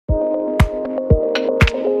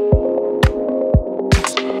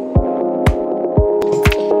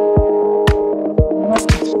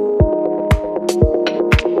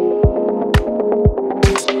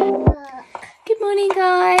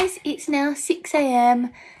6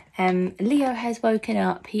 a.m. Leo has woken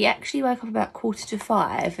up. He actually woke up about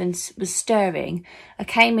 4:45 and was stirring. I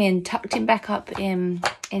came in, tucked him back up in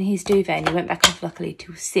his duvet, and he went back off luckily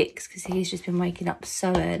till 6 because he's just been waking up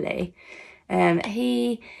so early.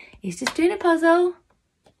 He's just doing a puzzle.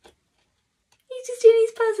 He's just doing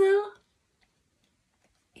his puzzle.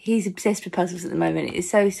 He's obsessed with puzzles at the moment. It's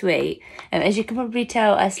so sweet. As you can probably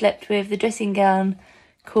tell, I slept with the dressing gown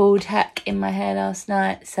called Hack in my hair last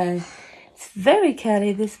night, so it's very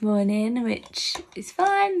curly this morning, which is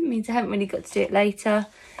fine. It means I haven't really got to do it later.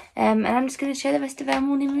 And I'm just going to share the rest of our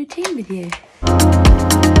morning routine with you.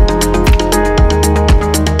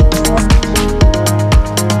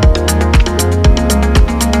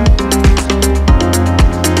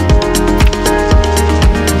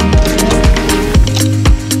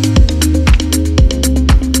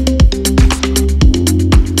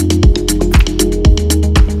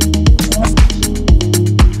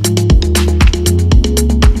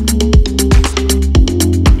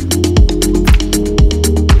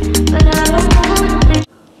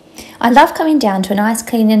 I love coming down to a nice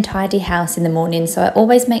clean and tidy house in the morning, so I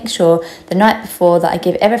always make sure the night before that I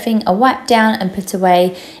give everything a wipe down and put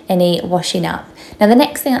away any washing up. Now the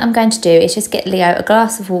next thing I'm going to do is just get Leo a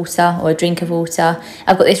glass of water or a drink of water.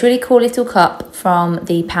 I've got this really cool little cup from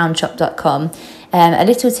the poundshop.com. A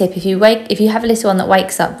little tip, if you have a little one that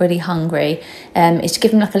wakes up really hungry, is to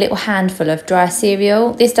give him like a little handful of dry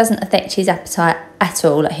cereal. This doesn't affect his appetite at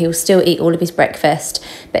all. Like, he'll still eat all of his breakfast,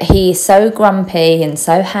 but he is so grumpy and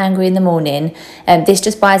so hangry in the morning. This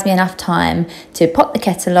just buys me enough time to pop the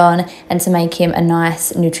kettle on and to make him a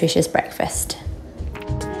nice nutritious breakfast.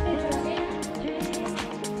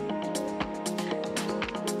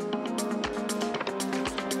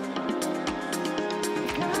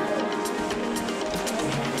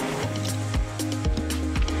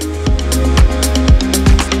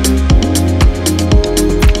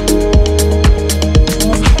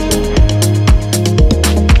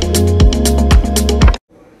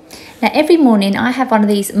 Now every morning I have one of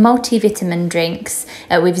these multivitamin drinks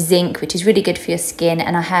with zinc, which is really good for your skin,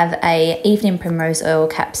 and I have a evening primrose oil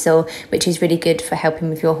capsule, which is really good for helping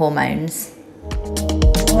with your hormones.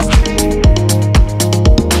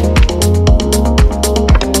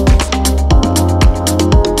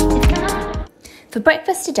 For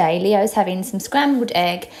breakfast today, Leo's having some scrambled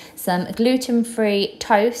egg, some gluten-free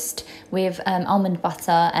toast with almond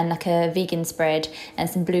butter and like a vegan spread, and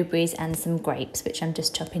some blueberries and some grapes, which I'm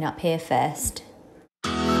just chopping up here first.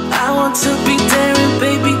 I want to be daring,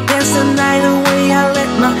 baby, dance the night away. I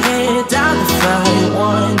let my hair down the fire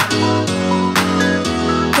one.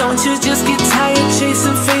 Don't you just get tired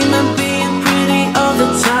chasing fame and being pretty all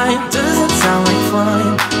the time? Doesn't sound like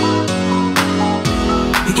fun.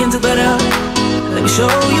 You can do better. Let me show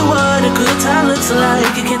you what a good time looks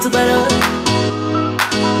like. You can do better.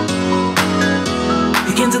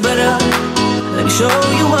 You can do better. Let me show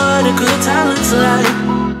you what a good time looks like.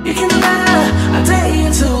 You can do better. I dare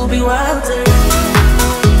you to be wilder.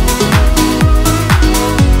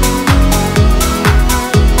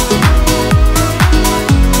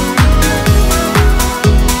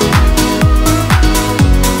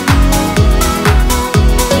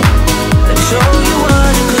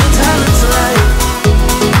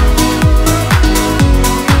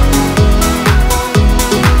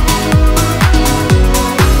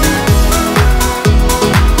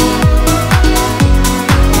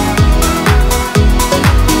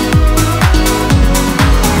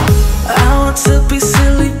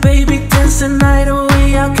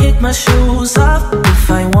 My shoes off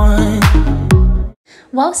if I want.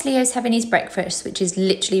 Whilst Leo's having his breakfast, which is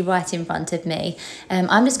literally right in front of me,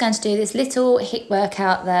 I'm just going to do this little HIIT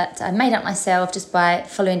workout that I made up myself just by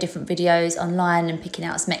following different videos online and picking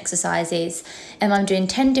out some exercises. I'm doing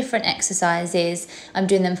 10 different exercises. I'm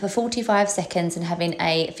doing them for 45 seconds and having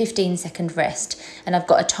a 15-second rest. And I've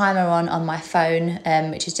got a timer on my phone,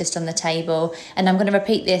 which is just on the table. And I'm going to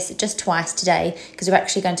repeat this just twice today because we're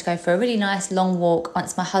actually going to go for a really nice long walk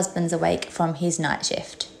once my husband's awake from his night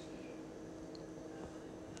shift.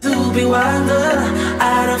 To be wilder,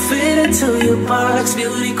 I don't fit into your box.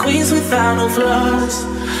 Beauty queens without no flaws.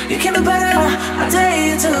 You can do better, I dare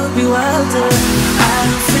you to be wilder. I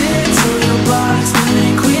don't fit into your box.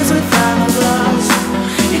 Beauty queens without no flaws.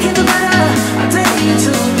 You can do better, I dare you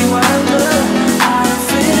to be wilder. I don't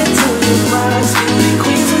fit into your box. Beauty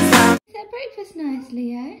queens without. Is that breakfast nice,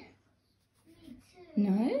 Leo?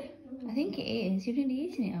 No? I think it is. You've been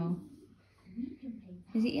eating it all.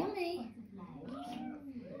 Is it yummy?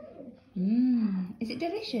 Is it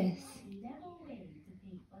delicious?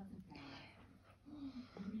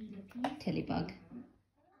 Tellybug.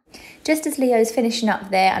 Just as Leo's finishing up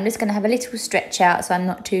there, I'm just going to have a little stretch out so I'm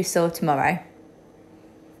not too sore tomorrow.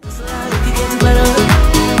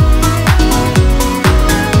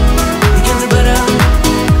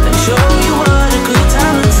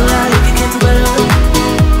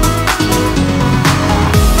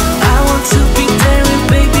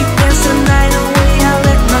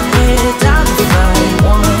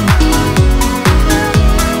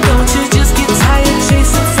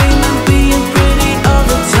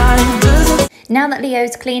 Now that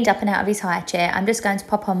Leo's cleaned up and out of his high chair, I'm just going to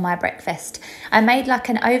pop on my breakfast. I made like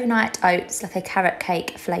an overnight oats, like a carrot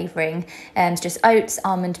cake flavouring. It's just oats,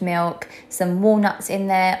 almond milk, some walnuts in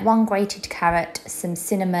there, 1 grated carrot, some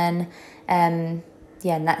cinnamon, yeah,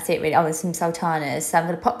 and that's it really. Oh, and some sultanas. So I'm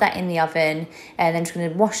going to pop that in the oven, and then I'm just going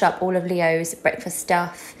to wash up all of Leo's breakfast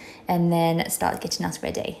stuff and then start getting us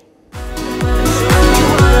ready.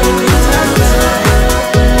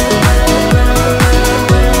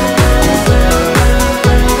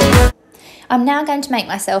 I'm now going to make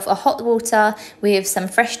myself a hot water with some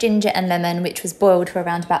fresh ginger and lemon, which was boiled for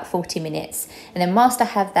around about 40 minutes. And then whilst I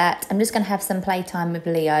have that, I'm just going to have some playtime with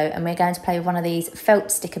Leo, and we're going to play with one of these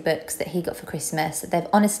felt sticker books that he got for Christmas. They've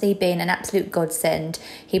honestly been an absolute godsend.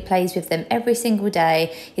 He plays with them every single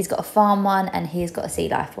day. He's got a farm one and he's got a sea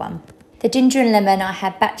life one. The ginger and lemon I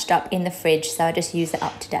had batched up in the fridge, so I just used it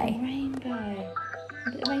up today. Rainbow.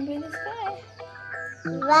 Is it a rainbow in the sky?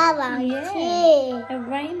 Wow, yeah, a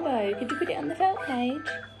rainbow. Could you put it on the felt page?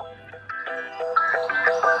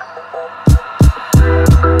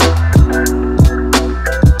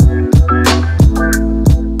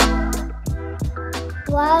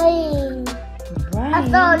 Rain. I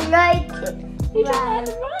don't like it. You don't like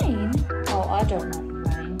the rain? Oh, I don't like the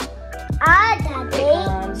rain. Daddy.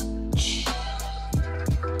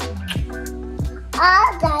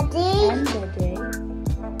 Daddy. And Daddy.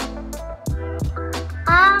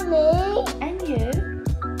 Me. And you.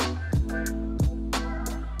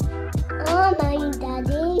 Oh, Mommy,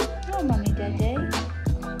 Daddy. Oh, Mummy, Daddy.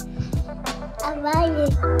 I like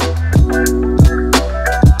it.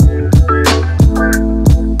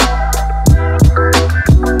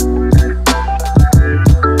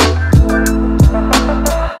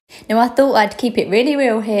 Now I thought I'd keep it really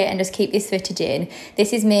real here and just keep this footage in.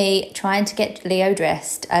 This is me trying to get Leo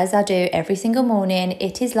dressed, as I do every single morning.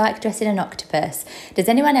 It is like dressing an octopus. Does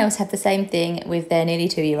anyone else have the same thing with their nearly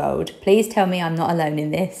 2-year-old? Please tell me I'm not alone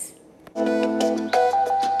in this.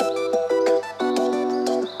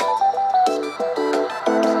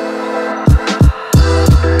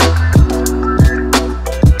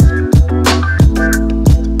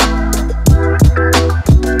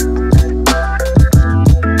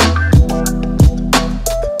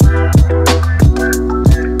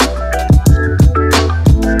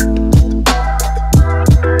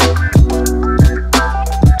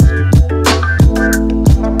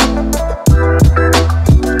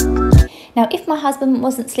 Now, if my husband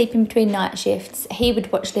wasn't sleeping between night shifts, he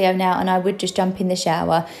would watch Leo now and I would just jump in the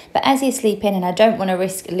shower. But as he's sleeping and I don't want to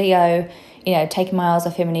risk Leo, you know, taking my eyes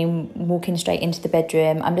off him and him walking straight into the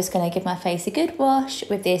bedroom, I'm just going to give my face a good wash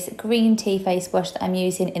with this green tea face wash that I'm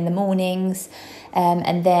using in the mornings.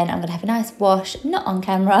 And then I'm going to have a nice wash, not on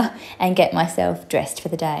camera, and get myself dressed for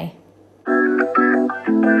the day.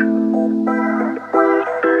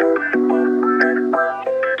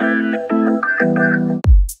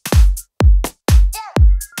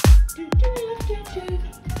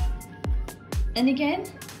 And again.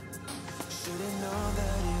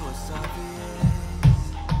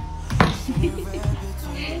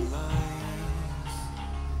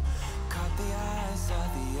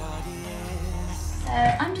 So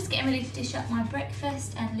I'm just getting ready to dish up my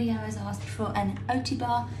breakfast, and Leo has asked for an oaty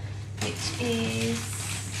bar, which is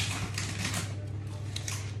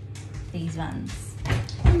these ones.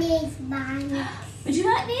 These ones. Would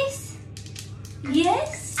you like this?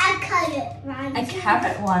 Yes? A carrot one. A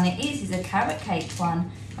carrot one, it is. It's a carrot cake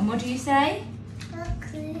one. And what do you say?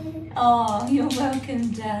 Okay. Oh, you're welcome,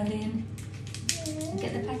 darling.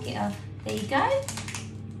 Get the packet off. There you go.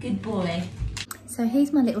 Good boy. So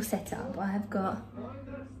here's my little setup. I have got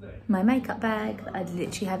my makeup bag that I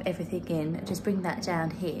literally have everything in. I just bring that down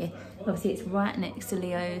here. Obviously it's right next to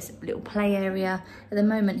Leo's little play area. At the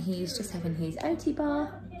moment he's just having his oaty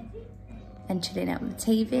bar and chilling out with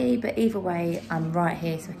the TV, but either way I'm right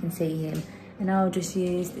here so I can see him, and I'll just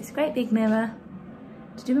use this great big mirror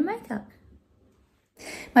to do my makeup.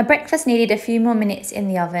 My breakfast needed a few more minutes in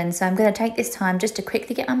the oven, so I'm going to take this time just to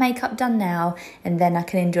quickly get my makeup done now, and then I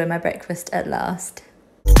can enjoy my breakfast at last.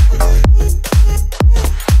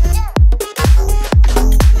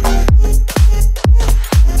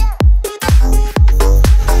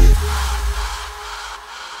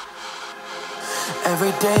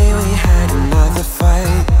 Every day we had another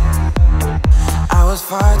fight. I was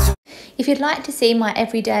far too. If you'd like to see my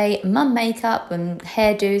everyday mum makeup and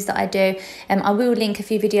hairdos that I do, I will link a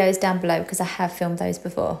few videos down below because I have filmed those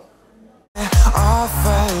before. Off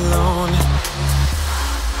alone.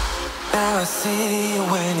 Now I see you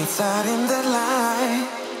when it's out in the light,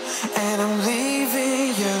 and I'm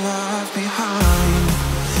leaving your love behind.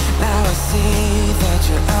 Now I see that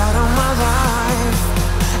you're out of my life.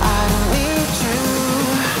 I don't need you.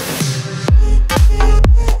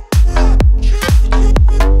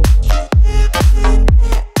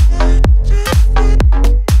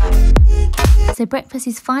 So breakfast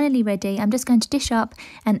is finally ready. I'm just going to dish up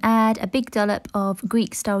and add a big dollop of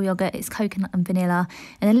Greek style yogurt. It's coconut and vanilla.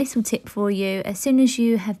 And a little tip for you, as soon as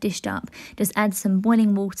you have dished up, just add some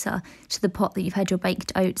boiling water to the pot that you've had your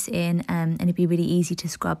baked oats in, and it'll be really easy to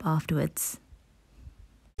scrub afterwards.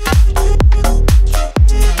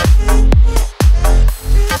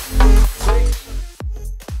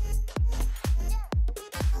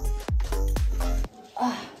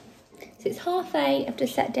 So it's 8:30. I've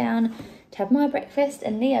just sat down to have my breakfast,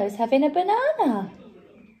 and Leo's having a banana.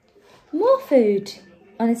 More food.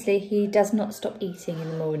 Honestly, he does not stop eating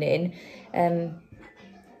in the morning.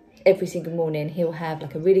 Every single morning he'll have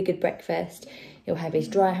like a really good breakfast. He'll have his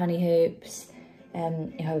dry honey hoops,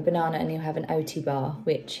 he'll have a banana, and he'll have an oaty bar,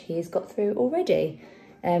 which he's got through already.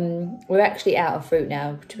 We're actually out of fruit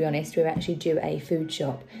now, to be honest. We're actually due a food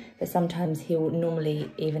shop, but sometimes he'll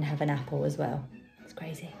normally even have an apple as well. It's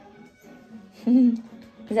crazy.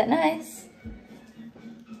 Is that nice?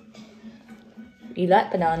 You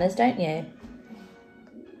like bananas, don't you?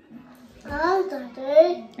 Oh,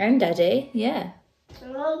 Daddy. And Daddy, yeah.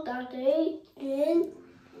 Oh, Daddy.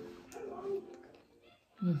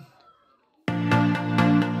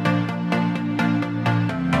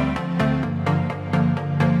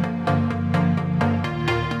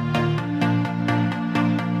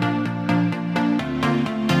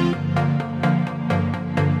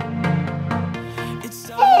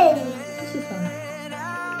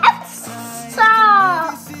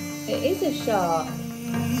 It is a shark.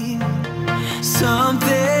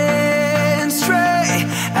 Something straight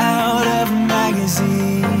out of a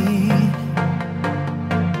magazine.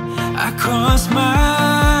 I crossed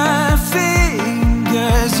my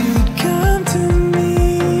fingers you'd come to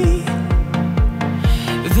me.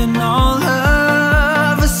 Then all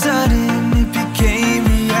of a sudden it became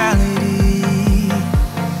reality.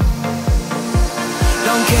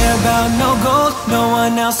 Don't care about no gold, no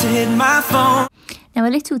one else to hit my phone. Now, a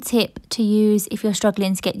little tip to use if you're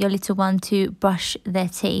struggling to get your little one to brush their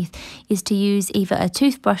teeth is to use either a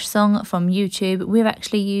toothbrush song from YouTube. We're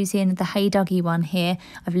actually using the Hey Dougie one here.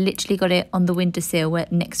 I've literally got it on the windowsill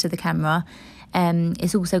next to the camera.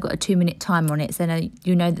 It's also got a 2-minute timer on it, so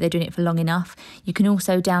you know that they're doing it for long enough. You can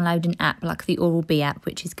also download an app like the Oral-B app,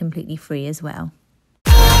 which is completely free as well.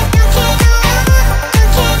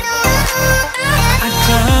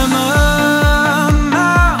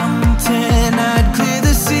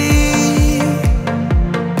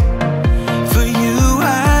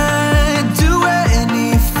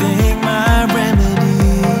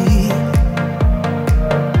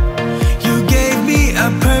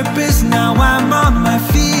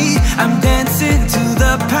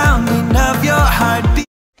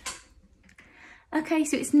 Okay,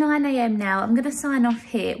 so it's 9 AM now. I'm going to sign off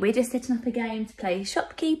here. We're just setting up a game to play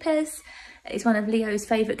Shopkeepers. It's one of Leo's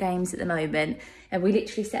favourite games at the moment. And we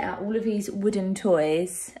literally set out all of these wooden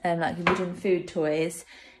toys, like wooden food toys.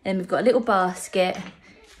 And we've got a little basket.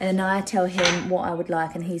 And then I tell him what I would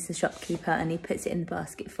like, and he's the shopkeeper, and he puts it in the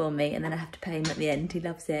basket for me. And then I have to pay him at the end. He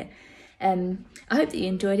loves it. I hope that you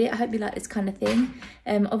enjoyed it. I hope you like this kind of thing.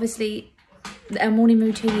 Obviously, our morning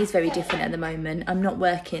routine is very different at the moment. I'm not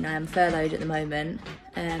working, I am furloughed at the moment.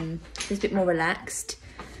 It's a bit more relaxed.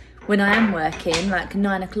 When I am working, like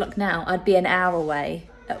 9 o'clock now, I'd be an hour away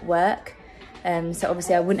at work. So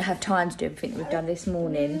obviously I wouldn't have time to do everything that we've done this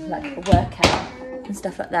morning, like a workout and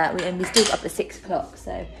stuff like that. And we still got up at 6 o'clock,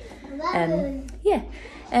 so yeah.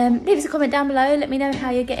 Leave us a comment down below, let me know how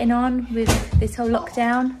you're getting on with this whole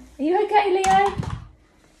lockdown. Are you okay, Leo?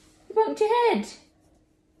 You bumped your head?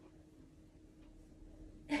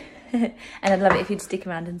 And I'd love it if you'd stick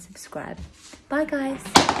around and subscribe. Bye guys.